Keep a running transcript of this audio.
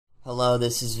Hello,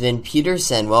 this is Vin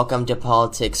Peterson. Welcome to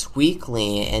Politics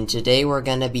Weekly, and today we're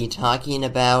going to be talking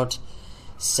about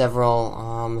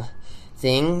several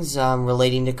things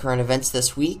relating to current events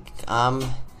this week.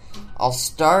 I'll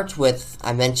start with,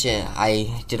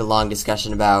 I did a long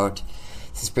discussion about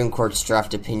the Supreme Court's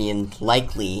draft opinion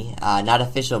likely, not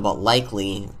official, but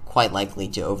likely, quite likely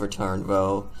to overturn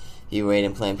Roe v. Wade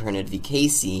and Planned Parenthood v.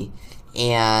 Casey,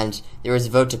 and there was a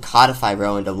vote to codify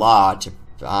Roe into law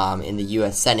in the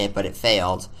U.S. Senate, but it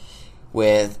failed,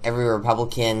 with every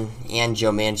Republican and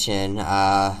Joe Manchin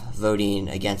voting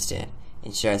against it.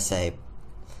 And should I say,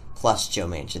 plus Joe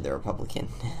Manchin, the Republican.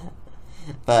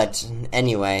 But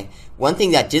anyway, one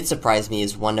thing that did surprise me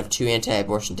is one of two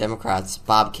anti-abortion Democrats,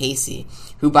 Bob Casey,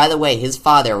 who, by the way, his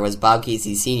father was Bob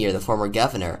Casey Sr., the former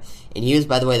governor, and he was,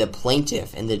 by the way, the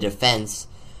plaintiff in the defense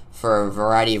for a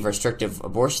variety of restrictive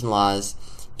abortion laws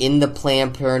in the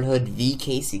Planned Parenthood v.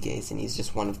 Casey case, and he's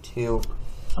just one of two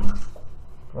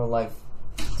pro-life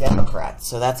Democrats.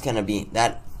 So that's going to be,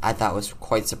 that I thought was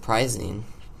quite surprising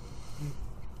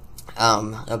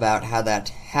about how that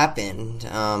happened.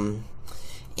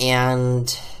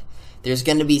 And there's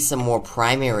going to be some more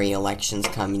primary elections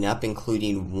coming up,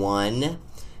 including one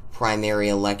primary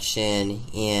election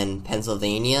in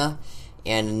Pennsylvania,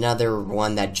 and another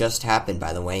one that just happened,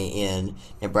 by the way, in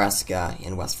Nebraska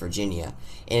and West Virginia.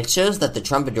 And it shows that the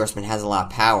Trump endorsement has a lot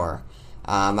of power.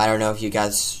 I don't know if you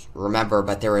guys remember,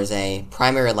 but there was a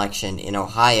primary election in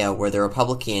Ohio where the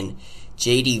Republican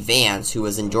J.D. Vance, who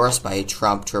was endorsed by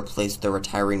Trump to replace the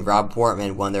retiring Rob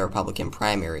Portman, won the Republican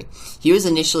primary. He was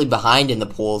initially behind in the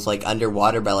polls, like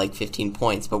underwater by like 15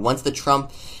 points, but once the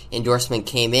Trump endorsement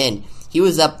came in, he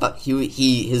was up, but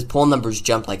his poll numbers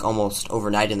jumped like almost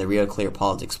overnight in the Real Clear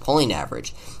Politics polling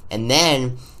average. And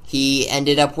then he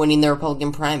ended up winning the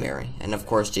Republican primary. And of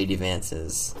course, J.D. Vance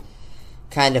is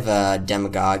kind of a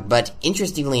demagogue, but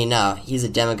interestingly enough, he's a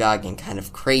demagogue and kind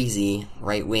of crazy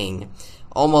right-wing,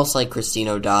 almost like Christine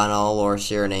O'Donnell or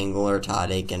Sharon Angle or Todd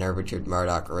Aiken or Richard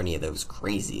Murdoch or any of those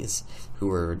crazies who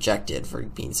were rejected for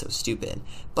being so stupid.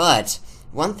 But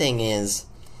one thing is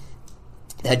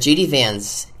that J.D.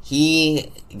 Vance,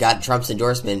 he got Trump's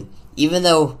endorsement, even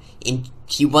though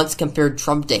he once compared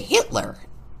Trump to Hitler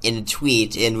in a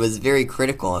tweet and was very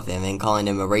critical of him and calling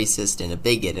him a racist and a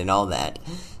bigot and all that.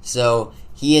 So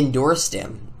he endorsed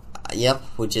him,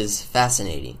 which is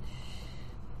fascinating.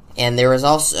 And there was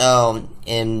also,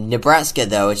 in Nebraska,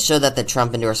 though, it showed that the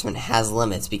Trump endorsement has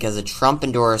limits because a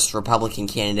Trump-endorsed Republican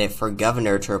candidate for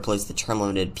governor to replace the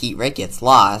term-limited Pete Ricketts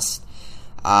lost.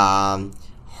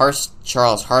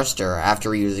 Charles Harster,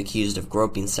 after he was accused of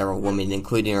groping several women,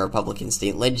 including a Republican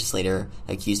state legislator,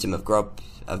 accused him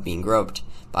of being groped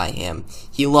by him.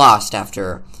 He lost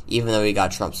even though he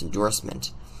got Trump's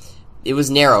endorsement. It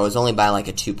was narrow. It was only by like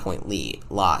a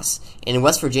 2-point loss. And in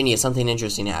West Virginia, something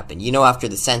interesting happened. After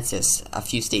the census, a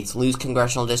few states lose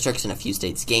congressional districts and a few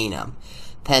states gain them.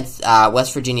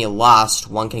 West Virginia lost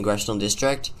one congressional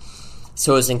district,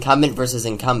 so it was incumbent versus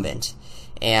incumbent.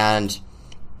 And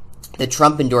the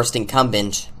Trump-endorsed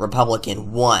incumbent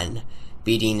Republican won,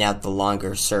 beating out the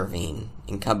longer-serving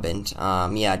incumbent.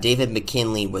 David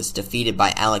McKinley was defeated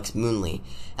by Alex Moonley.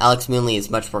 Alex Moonley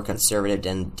is much more conservative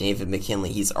than David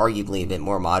McKinley. He's arguably a bit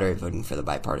more moderate, voting for the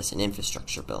bipartisan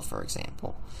infrastructure bill, for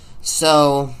example.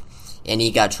 And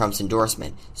he got Trump's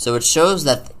endorsement. So it shows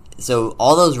that,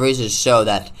 all those races show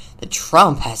that the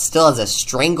Trump still has a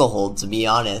stranglehold, to be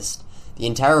honest. The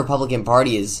entire Republican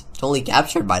Party is totally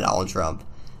captured by Donald Trump,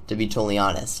 to be totally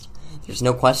honest. There's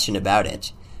no question about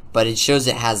it. But it shows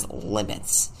it has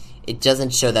limits. It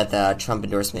doesn't show that the Trump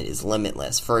endorsement is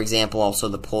limitless. For example, also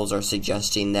the polls are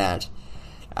suggesting that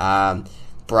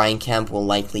Brian Kemp will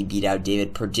likely beat out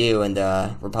David Perdue in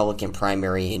the Republican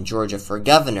primary in Georgia for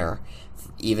governor,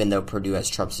 even though Perdue has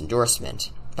Trump's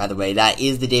endorsement. By the way, that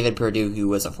is the David Perdue who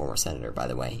was a former senator, by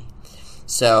the way.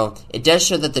 So it does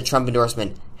show that the Trump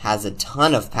endorsement has a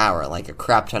ton of power, like a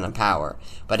crap ton of power,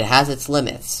 but it has its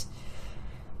limits.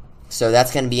 So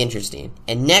that's going to be interesting.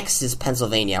 And next is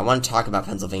Pennsylvania. I want to talk about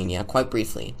Pennsylvania quite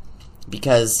briefly,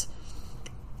 because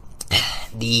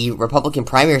the Republican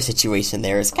primary situation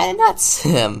there is kind of nuts.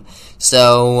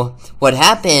 So what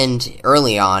happened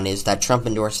early on is that Trump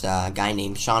endorsed a guy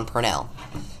named Sean Parnell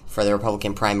for the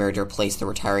Republican primary to replace the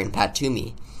retiring Pat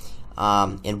Toomey.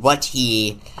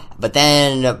 But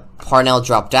then Parnell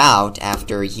dropped out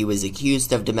after he was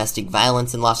accused of domestic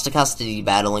violence and lost a custody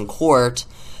battle in court,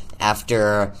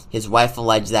 after his wife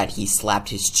alleged that he slapped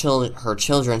her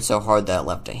children so hard that it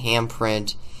left a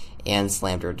handprint and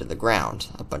slammed her to the ground.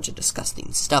 A bunch of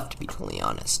disgusting stuff, to be totally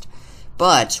honest.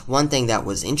 But one thing that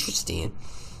was interesting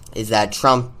is that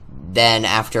Trump then,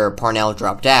 after Parnell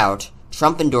dropped out,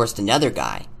 Trump endorsed another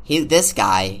guy. This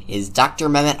guy is Dr.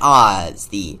 Mehmet Oz,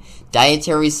 the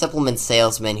dietary supplement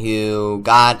salesman who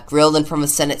got grilled in from a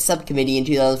Senate subcommittee in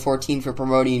 2014 for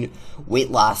promoting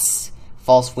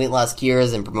false weight loss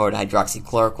cures, and promoted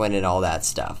hydroxychloroquine and all that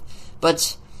stuff.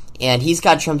 And he's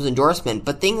got Trump's endorsement,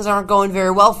 but things aren't going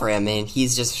very well for him, and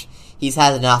he's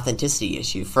had an authenticity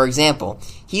issue. For example,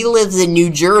 he lives in New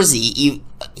Jersey.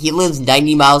 He lives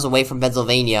 90 miles away from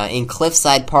Pennsylvania in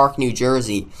Cliffside Park, New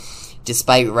Jersey,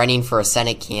 despite running for a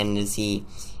Senate candidacy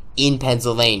in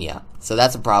Pennsylvania. So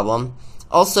that's a problem.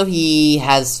 Also,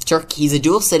 he's a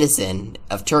dual citizen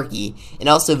of Turkey, and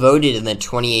also voted in the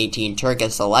 2018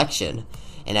 Turkish election,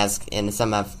 and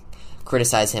some have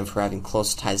criticized him for having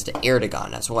close ties to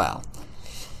Erdogan as well.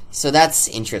 So that's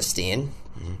interesting.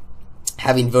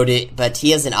 Having voted, but he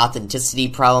has an authenticity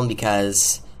problem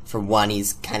because, for one,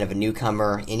 he's kind of a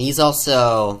newcomer, and he's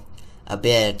also a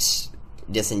bit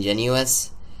disingenuous.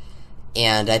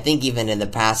 And I think even in the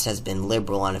past has been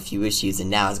liberal on a few issues, and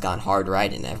now has gone hard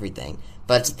right and everything.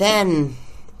 But then,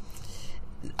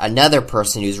 another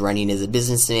person who's running is a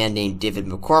businessman named David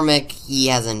McCormick. He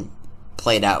hasn't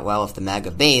played out well with the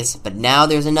MAGA base, but now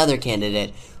there's another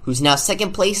candidate who's now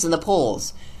second place in the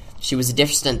polls. She was a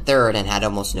distant third and had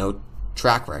almost no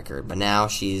track record, but now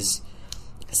she's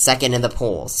second in the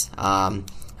polls.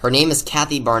 Her name is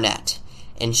Kathy Barnett,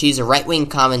 and she's a right-wing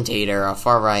commentator, a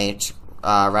far-right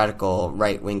radical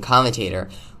right-wing commentator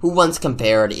who once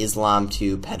compared Islam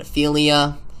to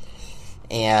pedophilia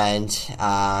and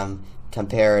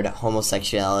compared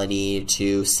homosexuality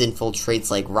to sinful traits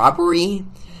like robbery,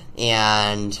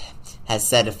 and has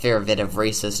said a fair bit of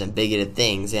racist and bigoted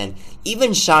things. And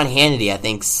even Sean Hannity, I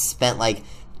think, spent like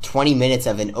 20 minutes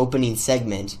of an opening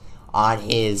segment on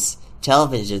his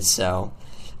television show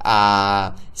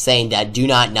saying that do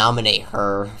not nominate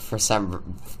her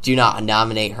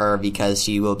because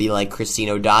she will be like Christine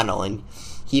O'Donnell. And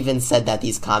he even said that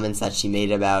these comments that she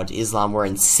made about Islam were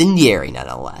incendiary,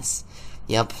 nonetheless.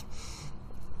 Yep.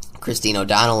 Christine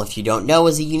O'Donnell, if you don't know,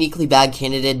 is a uniquely bad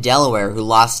candidate in Delaware who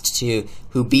lost a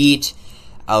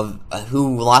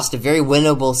very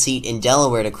winnable seat in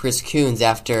Delaware to Chris Coons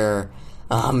after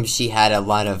she had a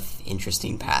lot of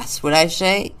interesting past, would I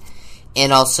say?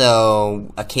 And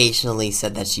also occasionally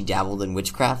said that she dabbled in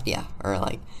witchcraft,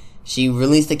 she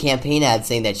released a campaign ad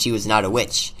saying that she was not a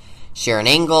witch. Sharon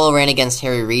Angle ran against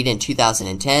Harry Reid in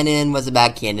 2010 and was a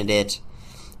bad candidate,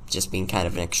 just being kind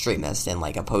of an extremist, and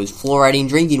opposed fluoridating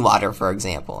drinking water, for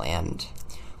example. And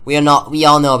we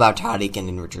all know about Todd Aiken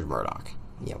and Richard Murdoch.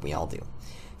 Yeah, we all do.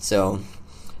 So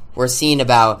we're seeing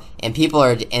about,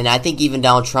 and I think even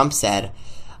Donald Trump said,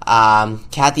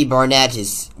 Kathy Barnett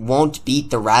won't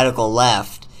beat the radical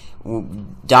left.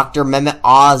 Dr. Mehmet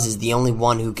Oz is the only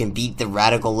one who can beat the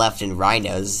radical left and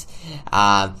rhinos,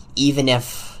 even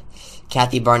if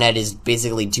Kathy Barnett is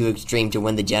basically too extreme to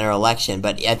win the general election.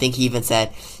 But I think he even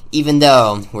said, even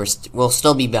though we'll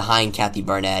still be behind Kathy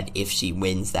Barnett if she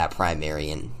wins that primary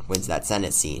and wins that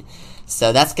Senate seat.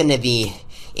 So that's going to be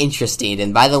interesting.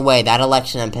 And by the way, that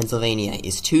election in Pennsylvania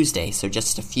is Tuesday, so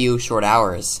just a few short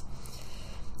hours.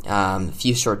 A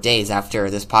few short days after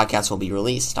this podcast will be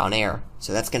released on air.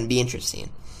 So that's going to be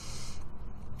interesting.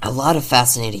 A lot of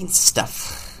fascinating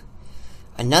stuff.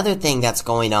 Another thing that's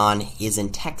going on is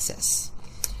in Texas,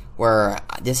 where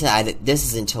this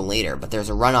is until later, but there's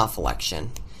a runoff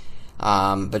election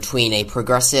between a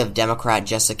progressive Democrat,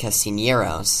 Jessica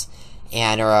Cisneros,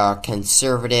 and a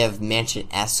conservative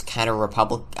Manchin-esque kind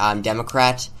of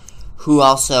Democrat, who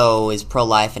also is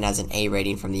pro-life and has an A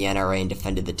rating from the NRA and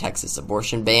defended the Texas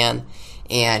abortion ban.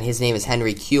 And his name is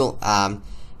Henry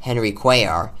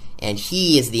Cuellar, and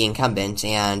he is the incumbent.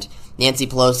 And Nancy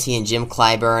Pelosi and Jim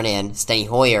Clyburn and Steny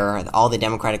Hoyer, all the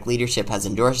Democratic leadership has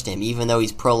endorsed him, even though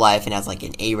he's pro-life and has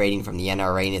an A rating from the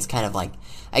NRA, and is kind of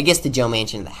I guess, the Joe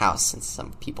Manchin of the House, since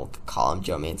some people could call him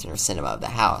Joe Manchin or Sinema of the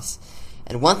House.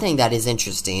 And one thing that is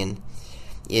interesting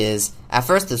is, at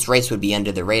first this race would be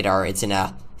under the radar. It's in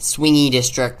a swingy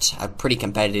district, a pretty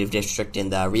competitive district in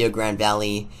the Rio Grande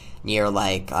Valley, near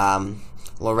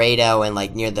Laredo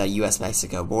and near the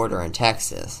U.S.-Mexico border in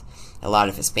Texas. A lot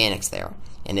of Hispanics there.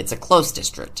 And it's a close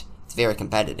district. It's very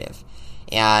competitive.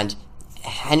 And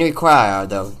Henry Cuellar,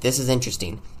 though, this is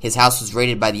interesting. His house was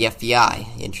raided by the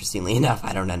FBI, interestingly enough.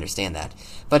 I don't understand that.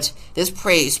 But this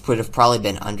race would have probably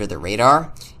been under the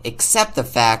radar, except the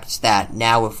fact that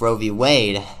now with Roe v.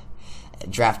 Wade,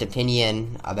 draft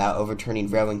opinion about overturning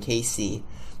Roe and Casey,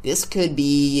 this could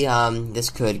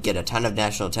get a ton of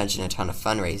national attention, a ton of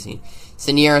fundraising.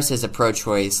 Cisneros is a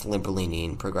pro-choice,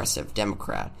 liberal-leaning, progressive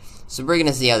Democrat. So we're going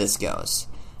to see how this goes.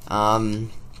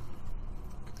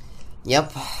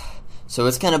 Yep. So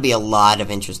it's going to be a lot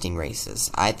of interesting races.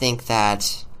 I think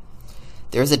that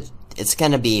it's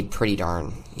going to be pretty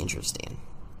darn interesting.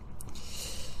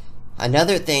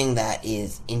 Another thing that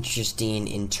is interesting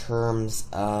in terms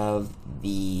of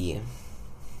the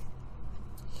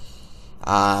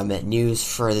news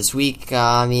for this week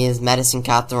is Madison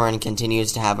Cawthorn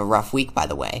continues to have a rough week, by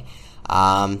the way.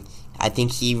 I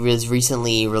think he was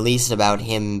recently released about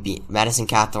him. Madison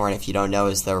Cawthorn, if you don't know,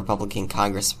 is the Republican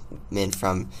congressman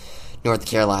from North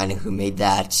Carolina who made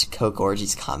that Coke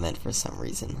orgies comment for some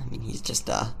reason. I mean, he's just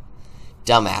a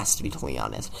dumbass, to be totally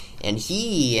honest. And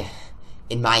he,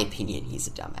 in my opinion, he's a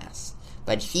dumbass.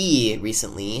 But he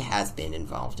recently has been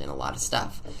involved in a lot of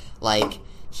stuff. Like,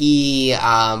 he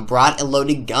brought a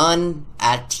loaded gun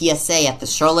at TSA at the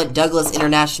Charlotte Douglas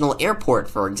International Airport,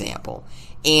 for example.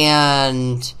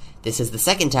 And this is the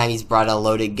second time he's brought a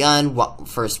loaded gun,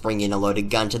 first bringing a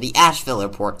loaded gun to the Asheville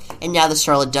Airport, and now the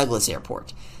Charlotte Douglas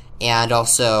Airport. And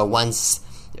also once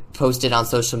posted on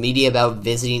social media about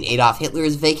visiting Adolf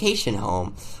Hitler's vacation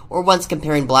home, or once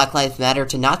comparing Black Lives Matter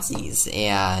to Nazis,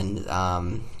 and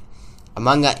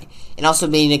also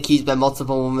being accused by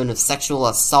multiple women of sexual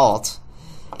assault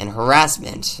and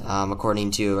harassment, according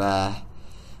to a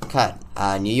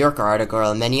New Yorker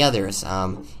article and many others.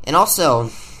 And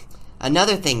also,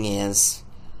 another thing is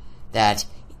that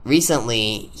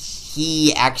recently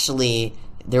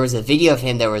there was a video of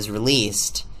him that was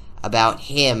released about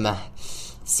him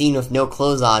seen with no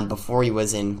clothes on before he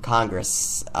was in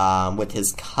Congress, with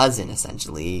his cousin,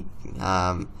 essentially.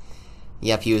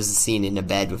 Yep, he was seen in a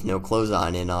bed with no clothes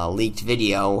on in a leaked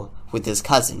video with his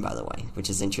cousin, by the way, which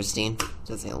is interesting,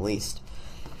 to say the least.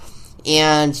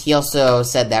 And he also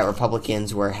said that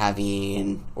Republicans were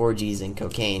having orgies and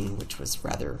cocaine, which was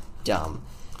rather dumb.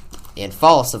 And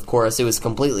false, of course. It was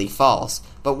completely false.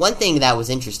 But one thing that was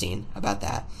interesting about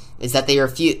that is that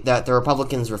that the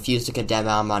Republicans refused to condemn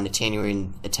him on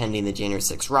attending the January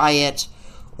 6th riot,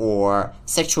 or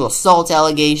sexual assault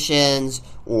allegations,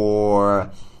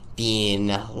 or being,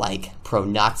 like,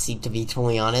 pro-Nazi, to be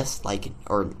totally honest.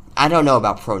 Or, I don't know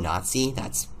about pro-Nazi.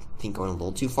 That's, I think, going a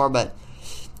little too far, but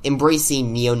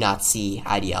embracing neo-Nazi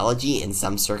ideology in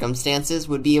some circumstances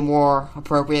would be a more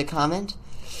appropriate comment.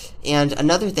 And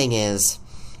another thing is,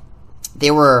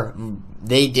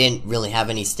 they didn't really have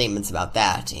any statements about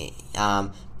that,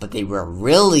 but they were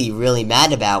really, really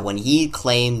mad about when he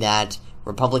claimed that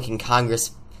members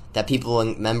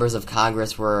of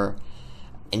Congress were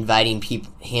inviting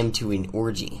him to an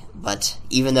orgy. But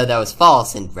even though that was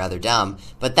false and rather dumb,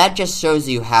 but that just shows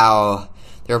you how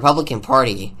the Republican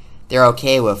Party, they're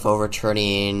okay with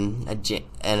overturning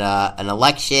an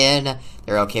election,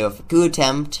 they're okay with a coup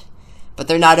attempt, but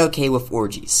they're not okay with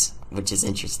orgies, which is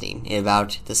interesting,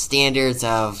 about the standards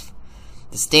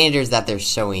that they're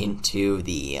showing to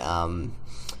the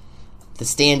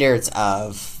standards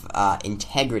of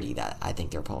integrity that I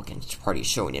think the Republican Party is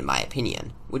showing, in my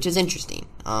opinion, which is interesting.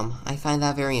 I find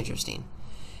that very interesting.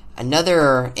 And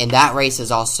that race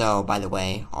is also, by the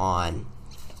way, on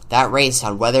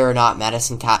whether or not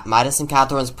Madison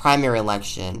Cawthorn's primary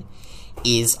election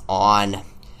is on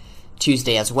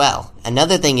Tuesday as well.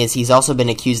 Another thing is he's also been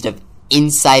accused of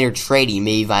insider trading,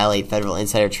 may violate federal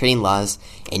insider trading laws,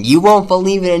 and you won't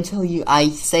believe it until I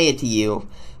say it to you,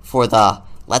 for the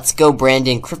Let's Go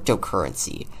Brandon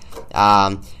cryptocurrency.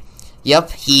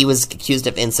 Yep, he was accused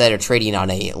of insider trading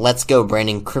on a Let's Go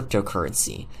Brandon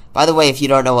cryptocurrency. By the way, if you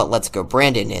don't know what Let's Go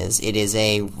Brandon is, it is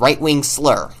a right-wing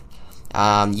slur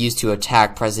used to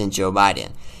attack President Joe Biden.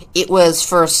 It was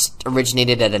first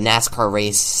originated at a NASCAR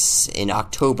race in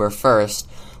October 1st,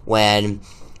 when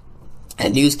a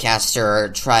newscaster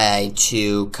tried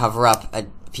to cover up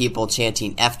people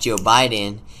chanting F Joe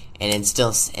Biden, and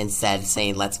instead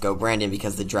saying Let's Go Brandon,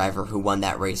 because the driver who won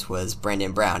that race was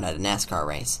Brandon Brown at a NASCAR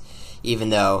race. Even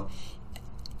though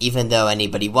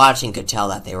anybody watching could tell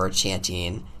that they were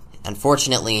chanting,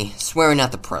 unfortunately, swearing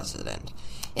at the president.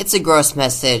 It's a gross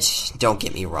message, don't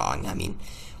get me wrong. I mean,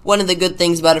 one of the good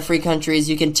things about a free country is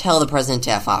you can tell the president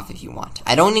to F off if you want.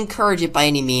 I don't encourage it by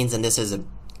any means, and this is a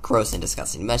gross and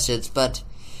disgusting message, but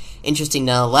interesting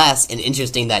nonetheless, and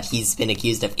interesting that he's been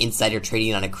accused of insider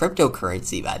trading on a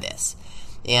cryptocurrency by this.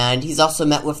 And he's also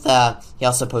he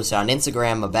also posted on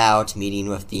Instagram about meeting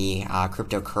with the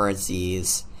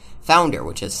cryptocurrency's founder,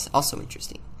 which is also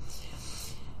interesting.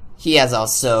 He has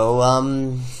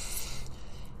also,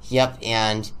 yep,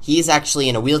 and he's actually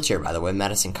in a wheelchair, by the way,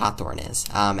 Madison Cawthorn is,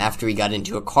 after he got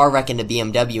into a car wreck in a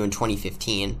BMW in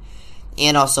 2015,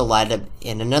 and also and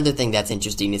another thing that's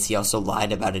interesting is he also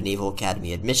lied about a Naval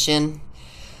Academy admission,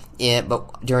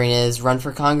 but during his run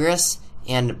for Congress,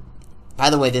 and by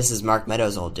the way, this is Mark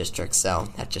Meadows' old district, so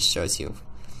that just shows you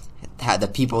the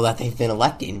people that they've been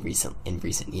electing in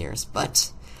recent years.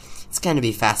 But it's going to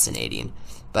be fascinating.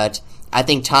 But I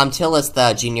think Tom Tillis,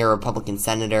 the junior Republican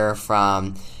senator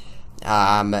from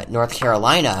North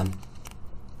Carolina,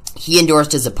 he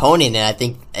endorsed his opponent, and I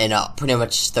think pretty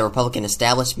much the Republican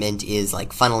establishment is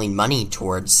like funneling money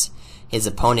towards his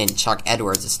opponent, Chuck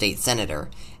Edwards, a state senator.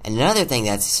 And another thing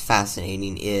that's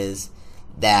fascinating is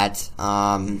that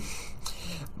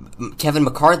Kevin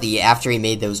McCarthy, after he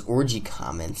made those orgy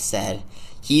comments, said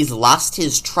he's lost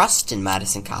his trust in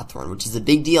Madison Cawthorn, which is a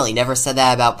big deal. He never said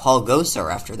that about Paul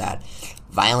Gosar after that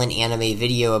violent anime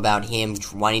video about him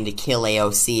wanting to kill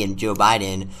AOC and Joe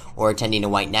Biden, or attending a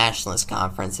white nationalist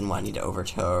conference and wanting to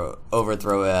overthrow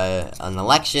an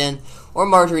election, or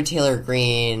Marjorie Taylor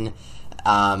Greene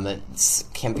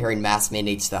comparing mass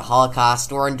mandates to the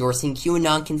Holocaust, or endorsing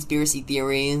QAnon conspiracy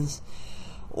theories,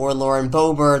 or Lauren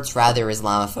Boebert's rather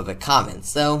Islamophobic comments.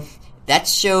 So that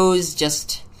shows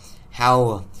just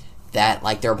how that,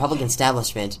 like, the Republican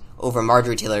establishment over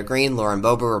Marjorie Taylor Greene, Lauren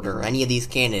Boebert, or any of these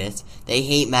candidates, they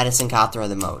hate Madison Cawthorn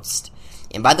the most.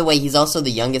 And by the way, he's also the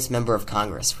youngest member of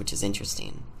Congress, which is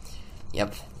interesting.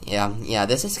 Yep, yeah,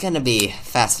 this is going to be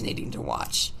fascinating to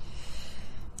watch,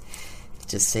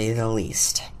 to say the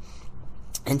least.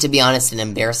 And to be honest, an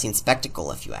embarrassing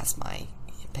spectacle, if you ask my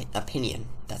opinion.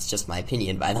 That's just my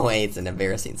opinion, by the way. It's an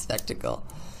embarrassing spectacle.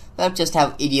 That's just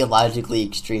how ideologically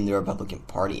extreme the Republican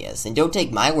Party is. And don't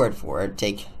take my word for it.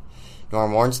 Take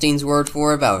Norm Ornstein's word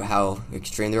for it about how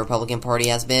extreme the Republican Party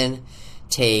has been.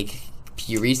 Take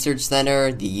Pew Research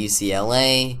Center, the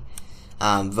UCLA,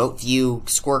 VoteView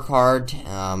scorecard.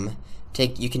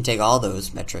 You can take all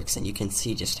those metrics and you can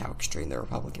see just how extreme the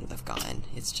Republicans have gotten.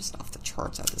 It's just off the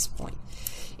charts at this point.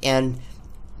 And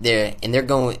they're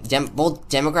going. Both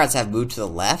Democrats have moved to the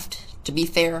left, to be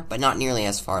fair, but not nearly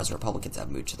as far as Republicans have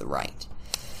moved to the right.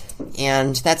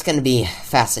 And that's going to be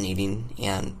fascinating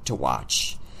and to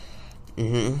watch.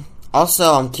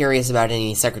 Also, I'm curious about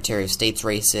any Secretary of State's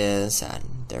races,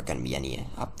 and there are going to be any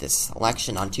up this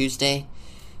election on Tuesday.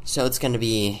 So it's going to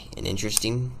be an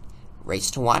interesting race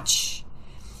to watch.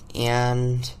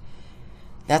 And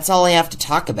that's all I have to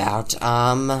talk about.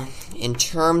 In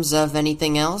terms of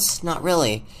anything else, not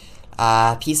really.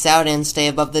 Peace out and stay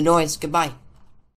above the noise. Goodbye.